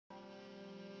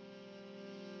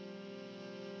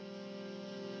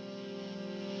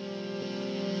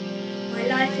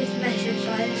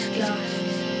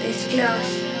this glass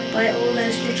by all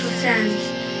those little sands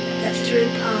that through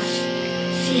pass.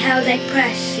 See how they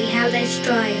press, see how they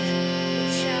strive,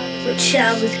 which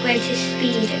shall with greatest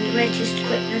speed and greatest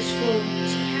quickness fall.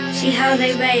 See how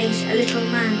they raise a little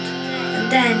mount, and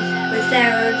then with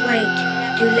their own weight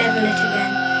do level it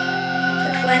again.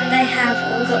 But when they have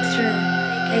all got through,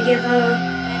 they give o'er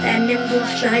their nimble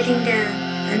sliding down,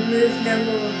 and move no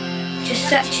more. Just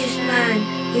such is man,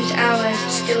 whose hours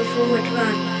still forward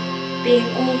run, being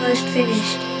almost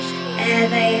finished ere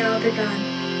they are begun.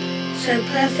 So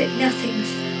perfect nothings,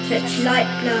 such light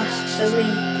blasts are we,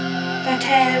 that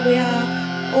ere we are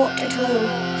aught at all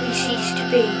we cease to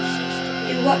be.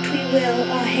 Do what we will,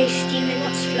 our hasty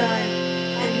minutes fly,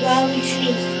 and while we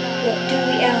sleep, what do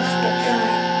we else but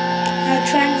die? How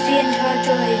transient our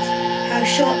joys, how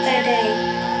short their day,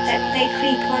 that they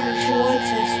creep on towards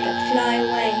us but fly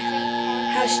away.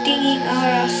 How stinging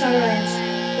are our sorrows,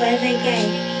 where they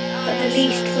gain but the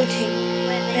least footing,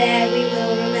 there we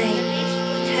will remain.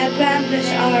 How groundless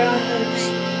are our hopes,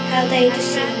 how they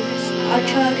deceive our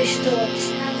childish thoughts,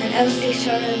 and only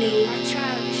sorrow leave.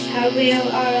 How real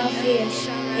are our fears,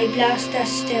 they blast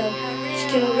us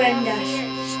still rend us,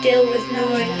 still with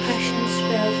gnawing passions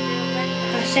fill.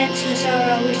 How senseless are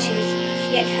our wishes,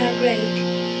 yet how great,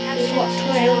 with what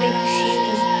toil we pursue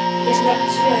them, with what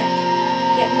sweat,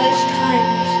 yet most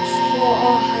times for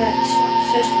our hurts,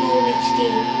 so small with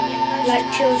steam, like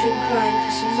children crying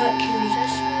for some mercury.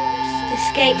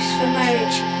 Escapes for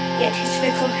marriage, yet his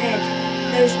fickle head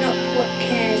knows not what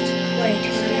cares wait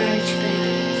on a marriage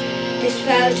bed.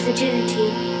 Disvows virginity,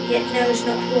 yet knows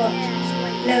not what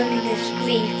loneliness,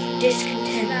 grief,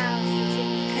 discontent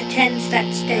attends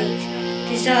that state.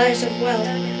 Desires of wealth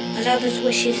and others'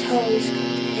 wishes hold,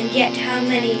 and yet how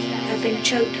many have been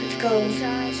choked with gold.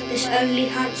 This only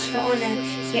hunts for honour,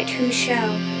 yet who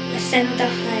shall ascend the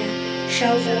higher,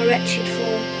 shall the wretched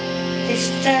fall. This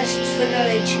thirsts for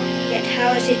knowledge, yet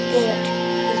how is it bought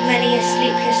with many a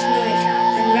sleepless night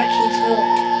and racking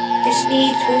thought? This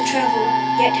needs will travel,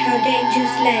 yet how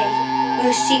dangers lay,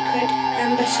 most secret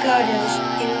ambuscados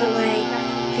in the way.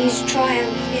 These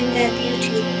triumph in their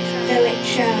beauty, though it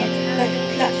shall, like a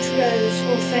plucked rose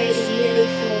or fading lily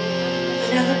fall.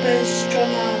 Another boasts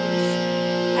strong arms.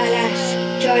 Alas,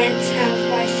 giants have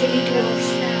by silly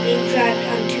dwarfs been dragged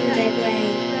unto their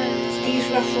grave. These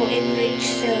ruffle in rich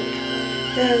silk,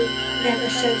 though never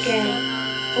so gay.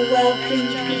 A well-plumed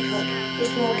peacock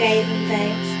is more gay than they.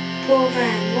 Poor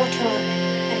man, what on?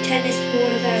 A tennis ball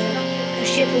of error, a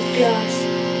ship of glass,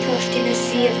 tossed in a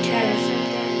sea of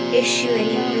terror, issuing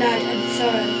in blood and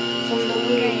sorrow from the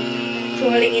womb,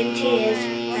 crawling in tears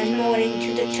and mourning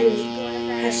to the tomb.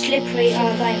 How slippery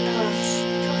are thy paths,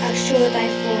 how sure thy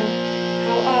fall,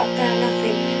 how art thou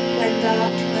nothing when thou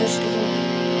art most